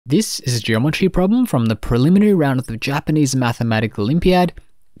This is a geometry problem from the preliminary round of the Japanese Mathematical Olympiad,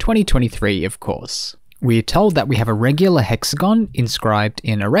 2023 of course. We're told that we have a regular hexagon inscribed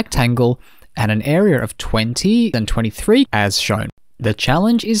in a rectangle and an area of 20 and 23 as shown. The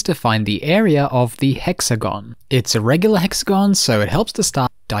challenge is to find the area of the hexagon. It's a regular hexagon, so it helps to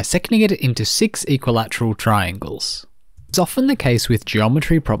start dissecting it into 6 equilateral triangles. It's often the case with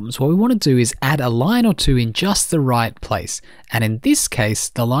geometry problems. What we want to do is add a line or two in just the right place. And in this case,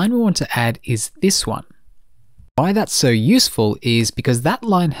 the line we want to add is this one. Why that's so useful is because that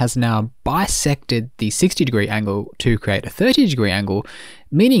line has now bisected the 60-degree angle to create a 30-degree angle,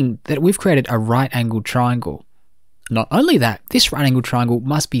 meaning that we've created a right-angled triangle. Not only that, this right-angled triangle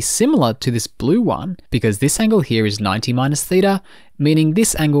must be similar to this blue one, because this angle here is 90 minus theta, meaning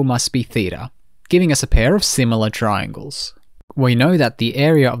this angle must be theta, giving us a pair of similar triangles. We know that the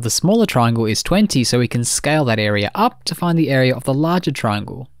area of the smaller triangle is 20, so we can scale that area up to find the area of the larger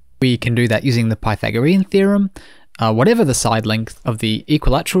triangle. We can do that using the Pythagorean theorem. Whatever the side length of the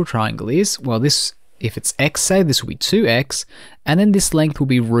equilateral triangle is, well, this, if it's x, say, this will be 2x, and then this length will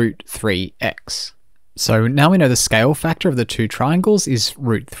be root 3x. So now we know the scale factor of the two triangles is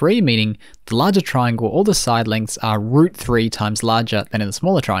root 3, meaning the larger triangle, all the side lengths are root 3 times larger than in the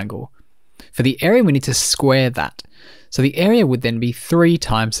smaller triangle. For the area, we need to square that. So the area would then be 3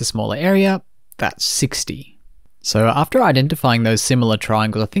 times the smaller area, that's 60. So after identifying those similar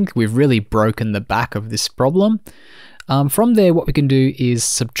triangles, I think we've really broken the back of this problem. From there, what we can do is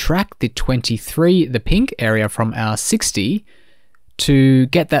subtract the 23, the pink area, from our 60 to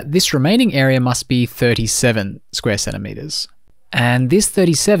get that this remaining area must be 37 square centimeters. And this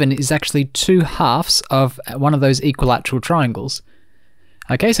 37 is actually 2/2 of one of those equilateral triangles.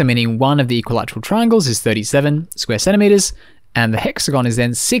 Okay, so meaning one of the equilateral triangles is 37 square centimeters, and the hexagon is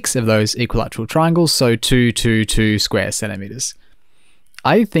then 6 of those equilateral triangles, so 2 square centimeters.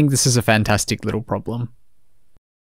 I think this is a fantastic little problem.